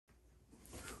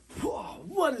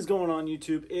What is going on,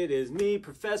 YouTube? It is me,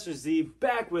 Professor Z,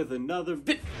 back with another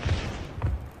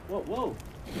Whoa.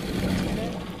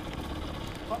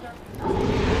 Okay.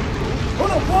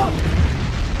 Hold on, whoa!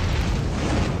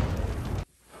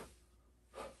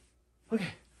 Okay,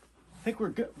 I think we're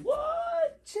good.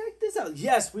 What? Check this out.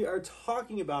 Yes, we are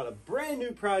talking about a brand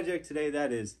new project today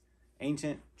that is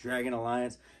Ancient Dragon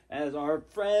Alliance, as our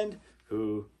friend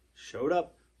who showed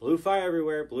up, blew fire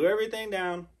everywhere, blew everything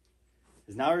down,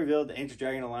 has now revealed the Ancient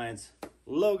Dragon Alliance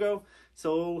logo.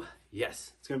 So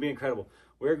yes, it's going to be incredible.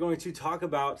 We're going to talk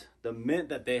about the mint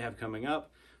that they have coming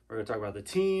up. We're going to talk about the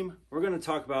team. We're going to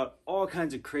talk about all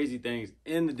kinds of crazy things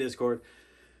in the Discord.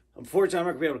 Unfortunately, I'm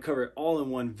not going to be able to cover it all in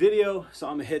one video, so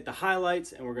I'm going to hit the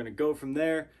highlights and we're going to go from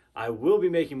there. I will be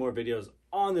making more videos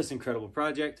on this incredible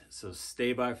project, so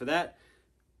stay by for that.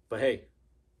 But hey,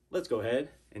 let's go ahead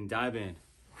and dive in.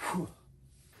 Whew.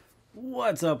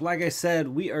 What's up? Like I said,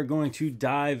 we are going to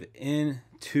dive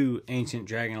into Ancient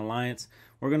Dragon Alliance.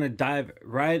 We're going to dive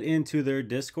right into their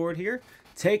Discord here.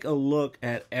 Take a look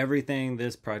at everything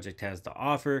this project has to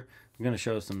offer. I'm going to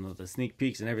show some of the sneak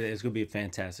peeks and everything. It's going to be a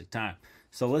fantastic time.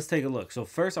 So let's take a look. So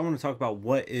first I want to talk about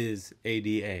what is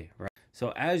A.D.A, right?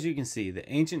 So as you can see, the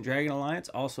Ancient Dragon Alliance,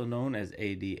 also known as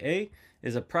A.D.A,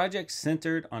 is a project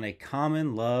centered on a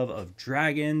common love of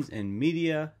dragons in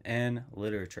media and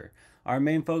literature. Our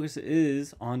main focus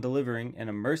is on delivering an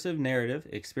immersive narrative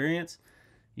experience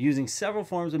using several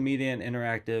forms of media and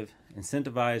interactive,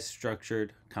 incentivized,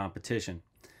 structured competition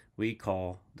we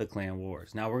call the Clan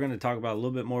Wars. Now we're going to talk about a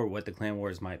little bit more what the Clan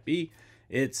Wars might be.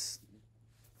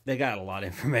 They got a lot of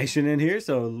information in here,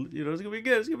 so it's gonna be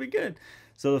good. It's gonna be good.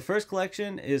 So the first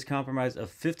collection is comprised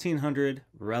of 1,500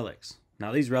 relics.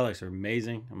 Now these relics are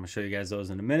amazing. I'm gonna show you guys those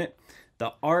in a minute.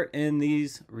 The art in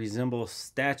these resemble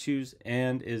statues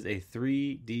and is a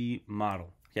 3D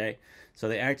model. Okay, so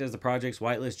they act as the project's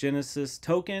whitelist Genesis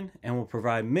token and will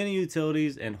provide many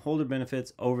utilities and holder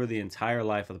benefits over the entire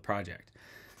life of the project.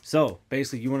 So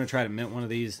basically, you want to try to mint one of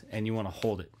these and you want to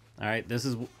hold it. All right, this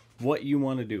is what you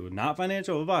want to do, not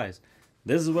financial advice.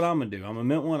 This is what I'm gonna do. I'm gonna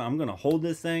mint one. I'm gonna hold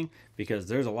this thing because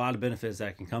there's a lot of benefits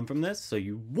that can come from this. So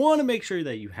you want to make sure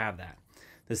that you have that.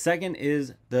 The second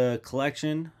is the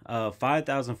collection of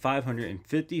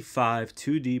 5,555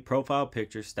 2D profile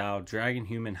picture style dragon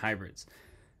human hybrids.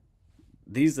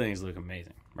 These things look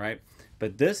amazing, right?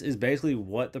 But this is basically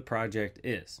what the project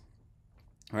is.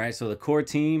 All right, so the core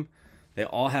team, they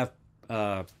all have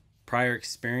prior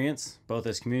experience, both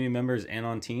as community members and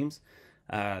on teams.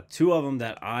 Two of them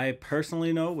that I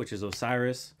personally know, which is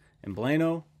Osiris and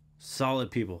Blano, solid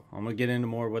people. I'm gonna get into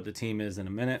more what the team is in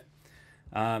a minute.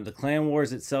 The Clan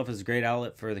Wars itself is a great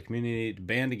outlet for the community to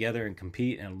band together and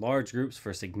compete in large groups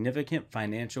for significant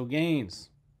financial gains.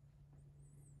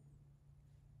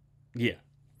 Yeah.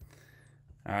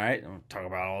 All right, I'll talk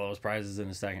about all those prizes in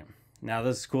a second. Now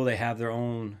this is cool. They have their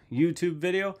own YouTube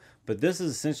video, but this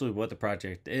is essentially what the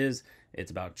project is.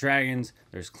 It's about dragons.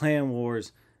 There's Clan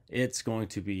Wars. It's going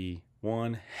to be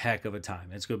one heck of a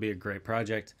time. It's going to be a great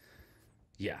project.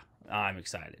 Yeah, I'm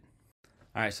excited.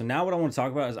 All right, so now what I want to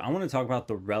talk about is I want to talk about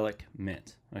the Relic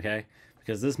Mint, okay?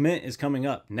 Because this mint is coming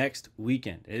up next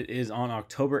weekend. It is on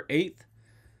October 8th.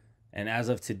 And as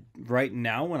of right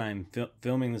now, when I'm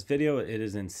filming this video, it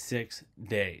is in 6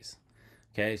 days.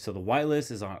 Okay, so the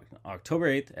whitelist is on October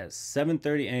 8th at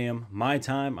 7:30 a.m. my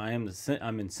time. I'm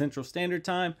in Central Standard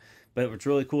Time. But what's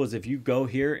really cool is if you go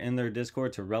here in their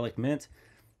Discord to Relic Mint,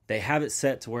 they have it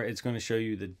set to where it's going to show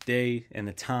you the day and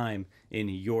the time in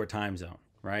your time zone,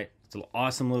 right? It's an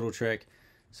awesome little trick.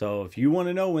 So if you want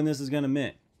to know when this is going to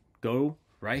mint, go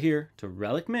right here to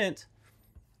Relic Mint,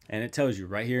 and it tells you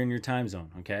right here in your time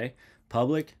zone, okay?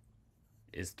 Public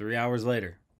is 3 hours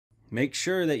later. Make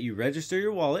sure that you register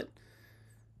your wallet.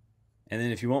 And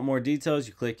then if you want more details,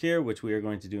 you click here, which we are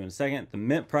going to do in a second. The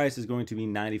mint price is going to be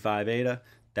 95 A.D.A.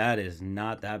 That is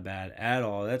not that bad at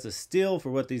all. That's a steal for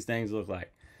what these things look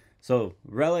like. So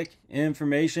relic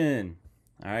information.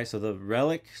 All right, so the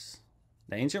relics,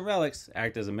 the ancient relics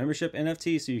act as a membership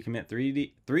NFT, so you can mint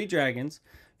three dragons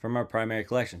from our primary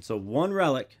collection. So one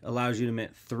relic allows you to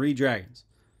mint 3 dragons.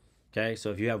 Okay,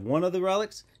 so if you have one of the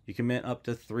relics, you can mint up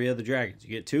to 3 of the dragons. You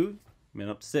get 2, mint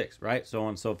up to 6, right? So on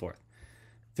and so forth.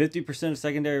 50% of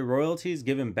secondary royalties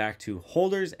given back to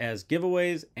holders as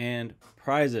giveaways and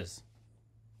prizes.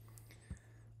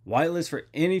 Whitelist for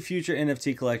any future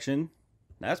NFT collection.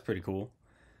 That's pretty cool.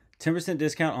 10%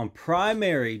 discount on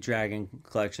primary dragon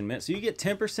collection mint. So you get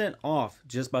 10% off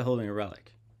just by holding a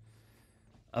relic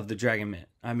of the dragon mint.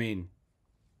 I mean,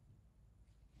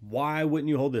 why wouldn't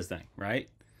you hold this thing, right?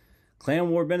 Clan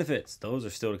War benefits. Those are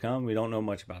still to come. We don't know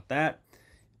much about that.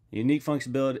 Unique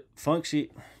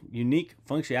unique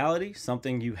functionality,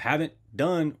 something you haven't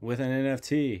done with an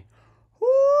NFT.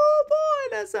 Oh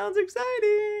boy, that sounds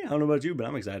exciting. I don't know about you, but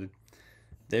I'm excited.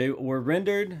 They were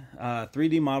rendered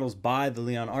 3D models by the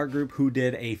Leon Art Group, who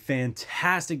did a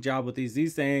fantastic job with these.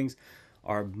 These things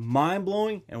are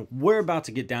mind-blowing, and we're about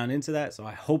to get down into that, so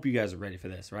I hope you guys are ready for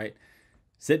this, right?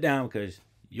 Sit down, because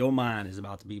your mind is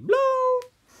about to be blown.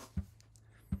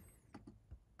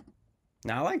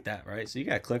 Now, I like that, right? So you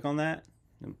got to click on that.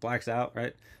 It blacks out,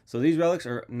 right? So these relics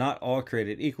are not all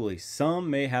created equally. Some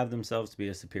may have themselves to be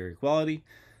a superior quality.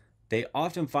 They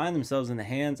often find themselves in the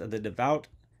hands of the devout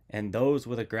and those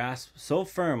with a grasp so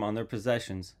firm on their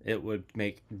possessions it would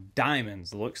make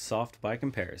diamonds look soft by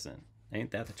comparison.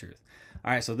 Ain't that the truth?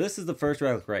 All right, so this is the first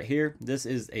relic right here. This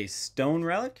is a stone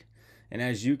relic, and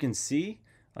as you can see,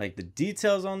 like, the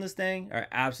details on this thing are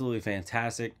absolutely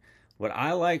fantastic. What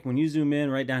I like, when you zoom in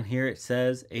right down here, it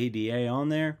says A.D.A on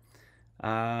there.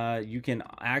 You can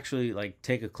actually, like,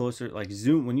 take a closer, like,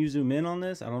 zoom. When you zoom in on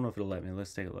this, I don't know if it'll let me.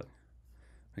 Let's take a look.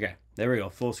 Okay, there we go,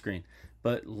 full screen.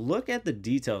 But look at the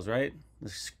details, right?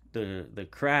 The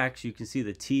cracks, you can see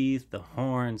the teeth, the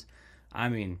horns. I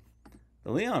mean,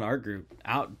 the Leon Art Group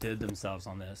outdid themselves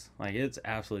on this. Like, it's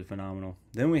absolutely phenomenal.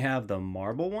 Then we have the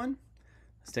marble one.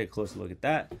 Let's take a closer look at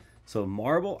that. So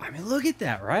marble, I mean, look at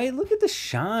that, right? Look at the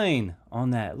shine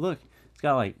on that. Look, it's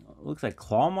got, like, looks like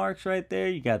claw marks right there.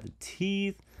 You got the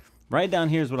teeth. Right down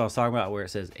here is what I was talking about, where it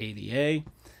says A.D.A.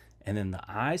 And then the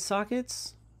eye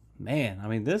sockets. Man, I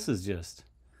mean, this is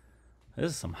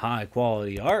some high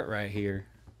quality art right here.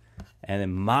 And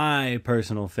then my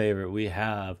personal favorite, we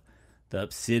have the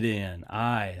obsidian.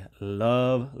 I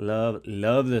love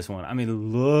this one. I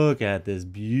mean, look at this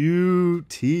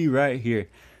beauty right here.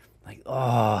 Like,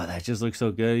 oh, that just looks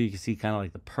so good. You can see kind of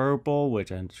like the purple,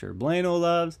 which I'm sure Blano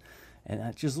loves.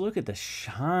 And just look at the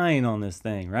shine on this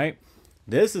thing, right?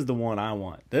 This is the one I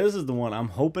want. This is the one I'm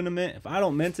hoping to mint. If I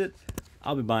don't mint it,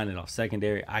 I'll be buying it off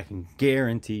secondary. I can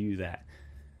guarantee you that.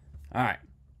 All right.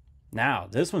 Now,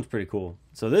 this one's pretty cool.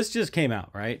 So this just came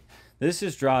out, right? This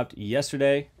just dropped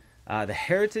yesterday. The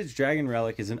Heritage Dragon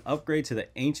Relic is an upgrade to the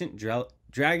ancient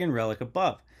Dragon Relic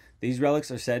above. These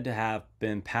relics are said to have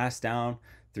been passed down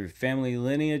through family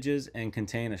lineages and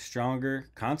contain a stronger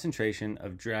concentration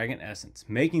of dragon essence,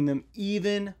 making them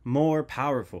even more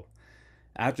powerful.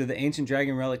 After the Ancient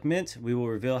Dragon Relic Mint, we will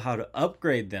reveal how to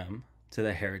upgrade them to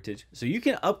the Heritage. So you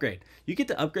can upgrade. You get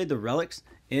to upgrade the relics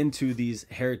into these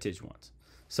Heritage ones.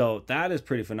 So that is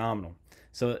pretty phenomenal.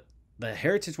 So the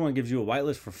Heritage one gives you a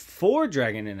whitelist for 4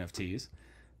 Dragon NFTs,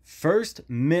 first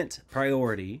mint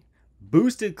priority,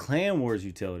 boosted Clan Wars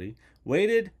utility,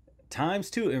 weighted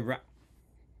 ×2, and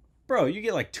bro, you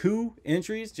get like 2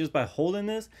 entries just by holding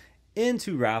this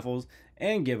into raffles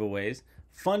and giveaways,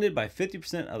 funded by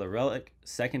 50% of the relic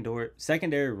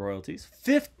secondary royalties,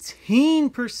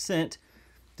 15%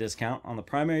 discount on the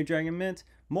primary Dragon Mint,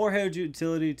 more Heritage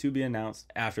utility to be announced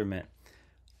after mint.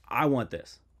 I want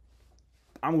this.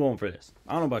 I'm going for this.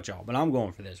 I don't know about y'all, but I'm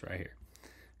going for this right here.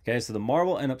 Okay, so the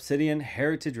marble and obsidian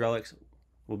Heritage relics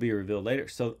will be revealed later.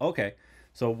 So, okay.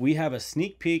 So we have a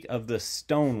sneak peek of the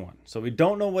stone one. So we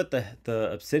don't know what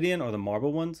the obsidian or the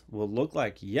marble ones will look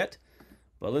like yet,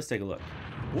 but let's take a look.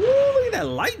 Ooh, look at that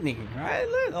lightning, right?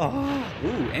 Look. Oh,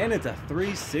 ooh, and it's a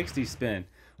 360 spin.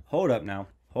 Hold up now.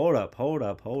 Hold up.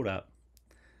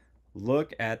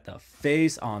 Look at the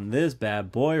face on this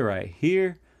bad boy right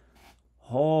here.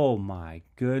 Oh my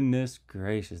goodness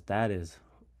gracious. That's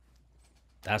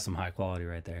some high quality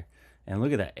right there. And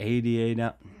look at that A.D.A.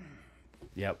 now.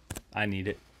 Yep, I need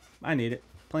it.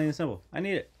 Plain and simple. I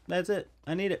need it. That's it.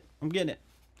 I need it. I'm getting it.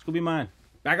 It's gonna be mine.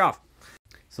 Back off.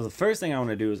 So the first thing I want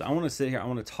to do is I want to sit here. I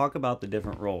want to talk about the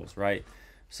different roles, right?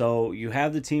 So you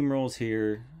have the team roles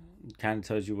here. It kind of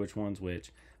tells you which one's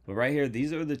which. But right here,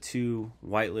 these are the 2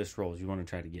 whitelist roles you want to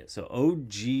try to get. So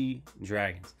OG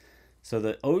Dragons. So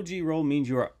the OG role means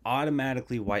you are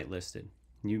automatically whitelisted.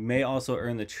 You may also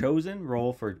earn the chosen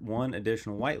role for 1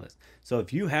 additional whitelist. So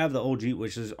if you have the OG,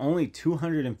 which is only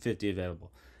 250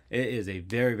 available, it is a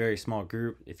very, very small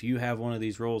group. If you have one of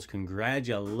these roles,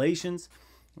 congratulations,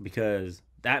 because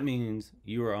that means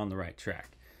you are on the right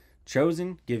track.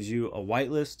 Chosen gives you a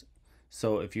whitelist.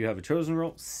 So if you have a chosen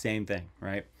role, same thing,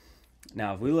 right?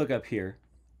 Now, if we look up here,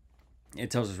 it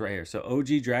tells us right here. So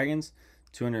OG Dragons,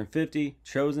 250,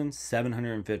 chosen,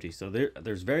 750. So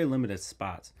there's very limited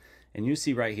spots. And you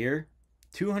see right here,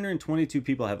 222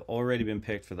 people have already been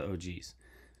picked for the OGs.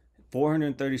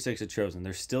 436 are chosen.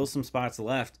 There's still some spots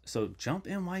left, so jump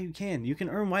in while you can. You can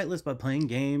earn whitelist by playing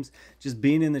games, just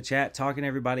being in the chat, talking to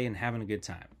everybody, and having a good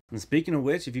time. And speaking of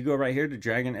which, if you go right here to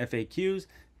Dragon FAQs, it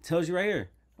tells you right here,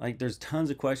 Like, there's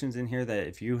tons of questions in here that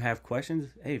if you have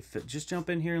questions, hey, just jump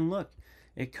in here and look.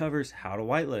 It covers how to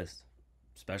whitelist.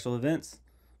 Special events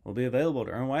will be available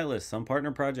to earn whitelist, some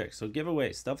partner projects, so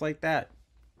giveaways, stuff like that.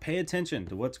 Pay attention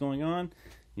to what's going on.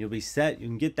 You'll be set. You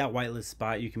can get that whitelist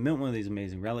spot. You can mint one of these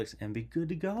amazing relics and be good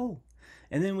to go.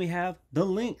 And then we have the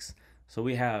links. So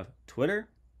we have Twitter,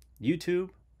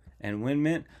 YouTube, and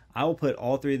WinMint. I will put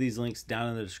all three of these links down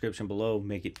in the description below.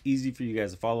 Make it easy for you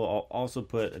guys to follow. I'll also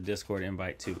put a Discord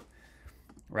invite too.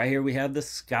 Right here we have the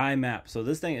sky map. So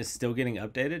this thing is still getting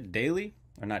updated daily,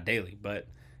 or not daily, but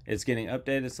it's getting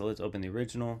updated. So let's open the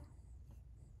original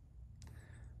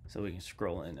so we can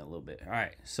scroll in a little bit. All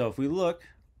right, so if we look,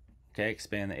 okay,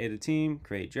 expand the A.D.A team,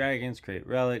 create dragons, create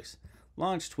relics,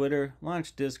 launch Twitter,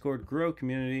 launch Discord, grow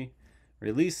community,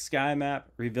 release sky map,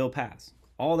 reveal paths.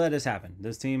 All that has happened.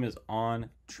 This team is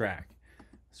on track.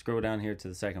 Scroll down here to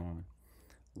the second one.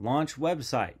 Launch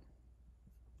website.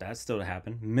 That's still to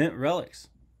happen. Mint relics.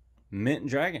 Mint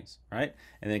dragons, right?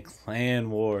 And then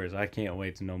clan wars. I can't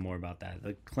wait to know more about that.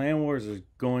 The clan wars is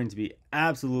going to be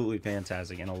absolutely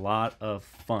fantastic and a lot of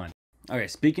fun. Okay,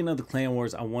 speaking of the clan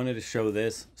wars, I wanted to show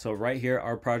this. So right here,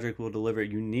 our project will deliver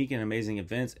unique and amazing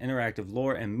events, interactive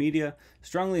lore, and media,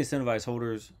 strongly incentivize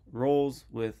holders' roles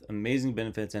with amazing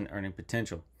benefits and earning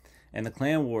potential. And the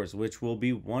clan wars, which will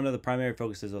be one of the primary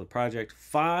focuses of the project,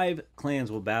 5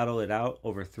 clans will battle it out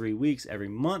over 3 weeks every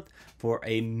month for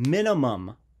a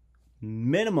minimum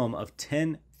of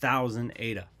 10,000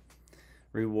 A.D.A.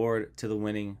 reward to the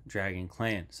winning dragon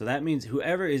clan. So that means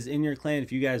whoever is in your clan,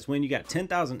 if you guys win, you got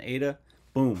 10,000 A.D.A.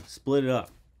 Boom, split it up,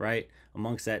 right,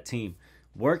 amongst that team.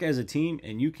 Work as a team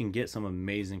and you can get some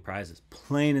amazing prizes.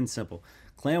 Plain and simple.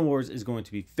 Clan Wars is going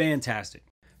to be fantastic.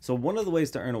 So one of the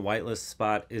ways to earn a whitelist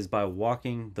spot is by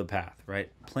walking the path, right?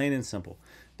 Plain and simple.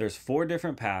 There's 4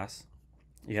 different paths.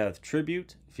 You have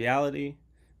Tribute, Fidelity,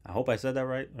 I hope I said that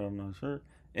right, I'm not sure,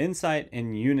 Insight,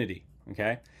 and Unity,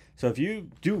 okay? So if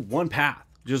you do one path,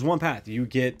 just one path, you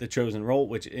get the chosen role,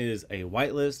 which is a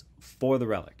whitelist for the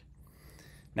relic.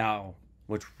 Now,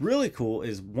 what's really cool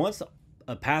is once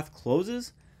a path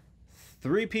closes,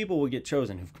 3 people will get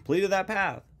chosen who've completed that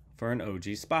path for an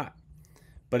OG spot.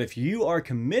 But if you are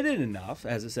committed enough,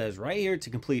 as it says right here, to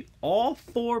complete all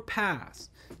 4 paths,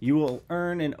 you will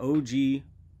earn an OG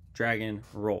dragon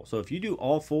role. So if you do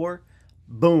all 4,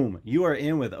 boom, you are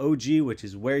in with OG, which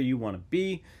is where you want to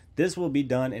be. This will be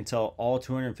done until all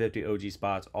 250 OG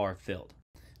spots are filled.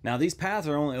 Now, these paths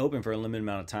are only open for a limited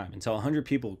amount of time until 100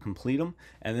 people complete them,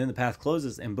 and then the path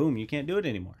closes, and boom, you can't do it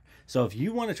anymore. So if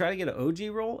you want to try to get an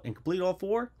OG role and complete all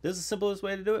 4, this is the simplest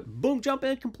way to do it. Boom, jump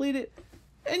in, complete it,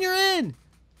 and you're in.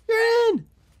 You're in.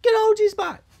 Get an OG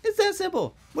spot. It's that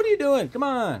simple. What are you doing? Come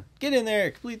on, get in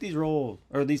there, complete these roles,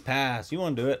 or these paths. You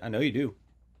want to do it. I know you do.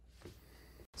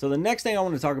 So the next thing I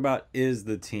want to talk about is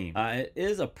the team. It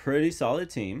is a pretty solid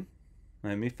team.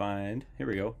 Let me find, here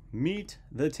we go, meet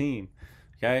the team.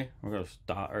 Okay, we're going to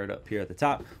start right up here at the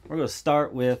top. We're going to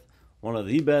start with one of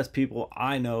the best people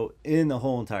I know in the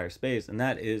whole entire space, and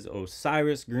that is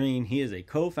Osiris Green. He is a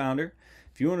co-founder.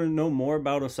 If you want to know more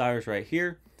about Osiris right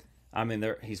here, I mean,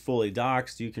 he's fully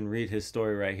doxed. You can read his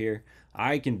story right here.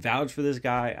 I can vouch for this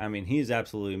guy. I mean, he's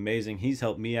absolutely amazing. He's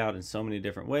helped me out in so many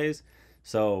different ways.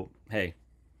 So, hey,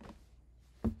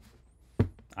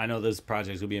 I know this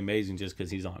project will be amazing just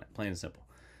because he's on it, plain and simple.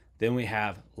 Then we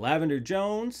have Lavender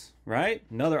Jones, right?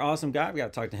 Another awesome guy. We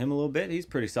got to talk to him a little bit. He's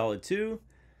pretty solid too.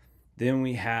 Then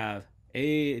we have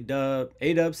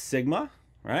A.D.A Sigma,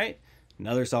 right?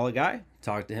 Another solid guy.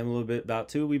 Talked to him a little bit about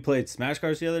too. We played Smash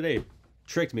Cards the other day.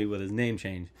 Tricked me with his name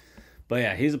change. But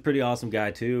yeah, he's a pretty awesome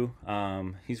guy too.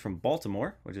 He's from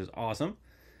Baltimore, which is awesome.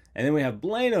 And then we have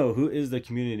Blano, who is the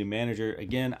community manager.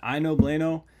 Again, I know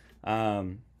Blano.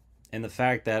 And the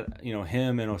fact that, you know,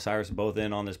 him and Osiris are both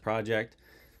in on this project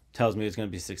tells me it's going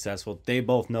to be successful. They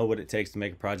both know what it takes to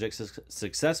make a project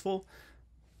successful.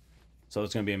 So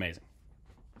it's going to be amazing.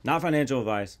 Not financial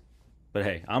advice, but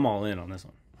hey, I'm all in on this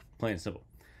one. Plain and simple.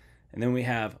 And then we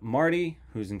have Marty,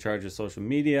 who's in charge of social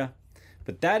media.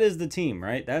 But that is the team,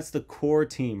 right? That's the core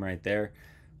team right there.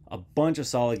 A bunch of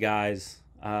solid guys.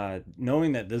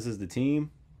 Knowing that this is the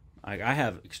team, I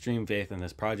have extreme faith in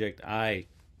this project. I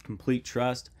complete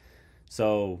trust.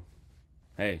 So,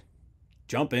 hey,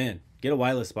 jump in. Get a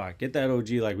whitelist spot. Get that OG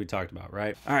like we talked about,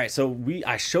 right? All right, so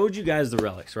I showed you guys the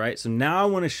relics, right? So now I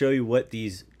want to show you what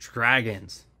these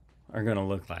dragons are going to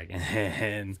look like.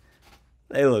 And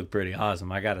they look pretty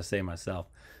awesome, I got to say myself.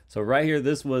 So right here,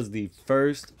 this was the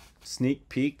first sneak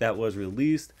peek that was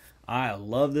released. I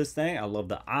love this thing. I love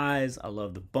the eyes. I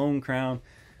love the bone crown.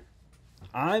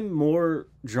 I'm more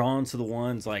drawn to the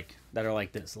ones like that are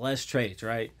like this, less traits,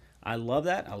 right? I love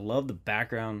that. I love the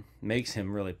background. Makes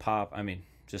him really pop. I mean,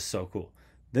 just so cool.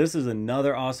 This is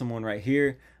another awesome one right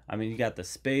here. I mean, you got the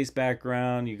space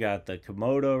background. You got the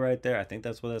Komodo right there. I think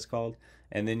that's what that's called.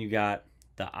 And then you got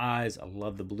the eyes. I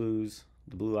love the blues,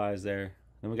 the blue eyes there.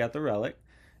 Then we got the Relic.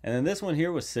 And then this one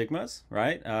here was Sigma's,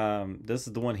 right? This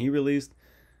is the one he released.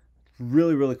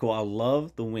 Really, really cool. I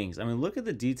love the wings. I mean, look at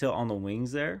the detail on the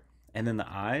wings there. And then the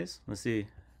eyes. Let's see.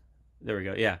 There we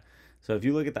go. Yeah. So if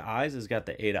you look at the eyes, it's got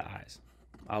the A.D.A eyes.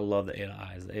 I love the A.D.A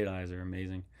eyes. The A.D.A eyes are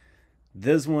amazing.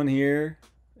 This one here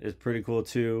is pretty cool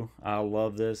too. I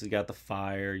love this. It's got the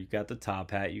fire. You got the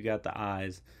top hat. You got the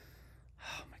eyes.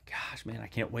 Oh my gosh, man. I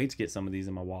can't wait to get some of these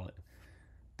in my wallet.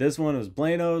 This one was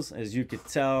Blano's. As you could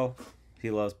tell,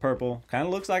 he loves purple. Kind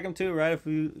of looks like him too, right? If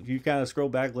you kind of scroll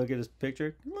back, look at his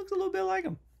picture. It looks a little bit like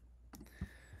him.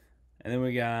 And then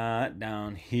we got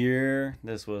down here.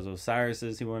 This was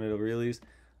Osiris's. He wanted to release.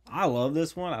 I love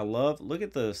this one. Look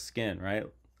at the skin, right?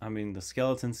 I mean, the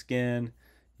skeleton skin.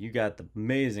 You got the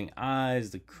amazing eyes,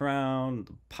 the crown,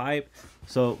 the pipe.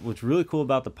 So what's really cool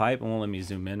about the pipe, it won't let me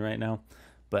zoom in right now,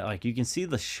 but like you can see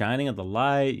the shining of the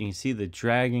light. You can see the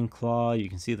dragon claw. You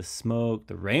can see the smoke,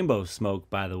 the rainbow smoke,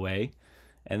 by the way.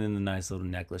 And then the nice little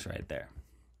necklace right there.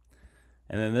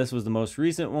 And then this was the most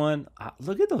recent one.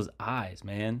 Look at those eyes,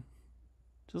 man.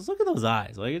 Just look at those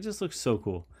eyes. Like, it just looks so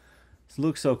cool. It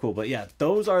looks so cool. But yeah,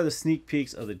 those are the sneak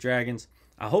peeks of the dragons.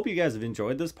 I hope you guys have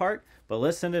enjoyed this part, but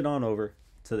let's send it on over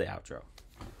to the outro.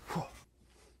 Whew.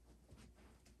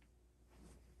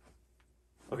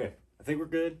 Okay, I think we're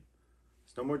good.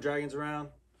 There's no more dragons around.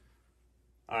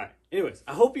 All right, anyways,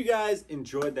 I hope you guys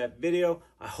enjoyed that video.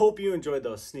 I hope you enjoyed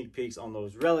those sneak peeks on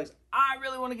those relics. I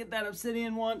really want to get that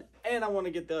obsidian one, and I want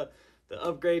to get the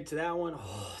upgrade to that one.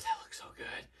 Oh, that looks so good.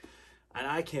 And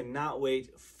I cannot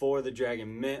wait for the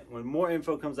Dragon Mint. When more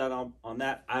info comes out on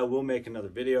that, I will make another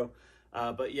video.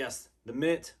 But yes, the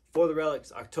Mint for the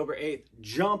relics, October 8th.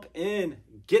 Jump in,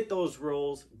 get those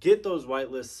rolls, get those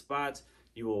whitelist spots.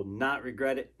 You will not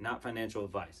regret it. Not financial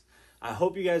advice. I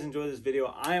hope you guys enjoyed this video.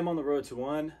 I am on the road to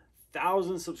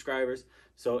 1,000 subscribers.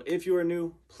 So if you are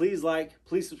new, please like,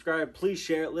 please subscribe, please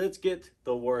share it. Let's get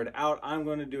the word out. I'm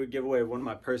going to do a giveaway of one of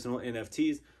my personal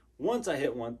NFTs once I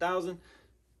hit 1,000.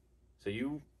 So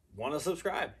you want to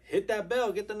subscribe, hit that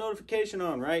bell, get the notification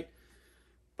on, right?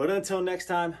 But until next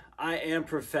time, I am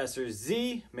Professor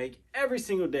Z. Make every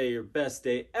single day your best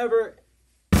day ever.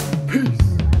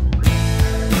 Peace.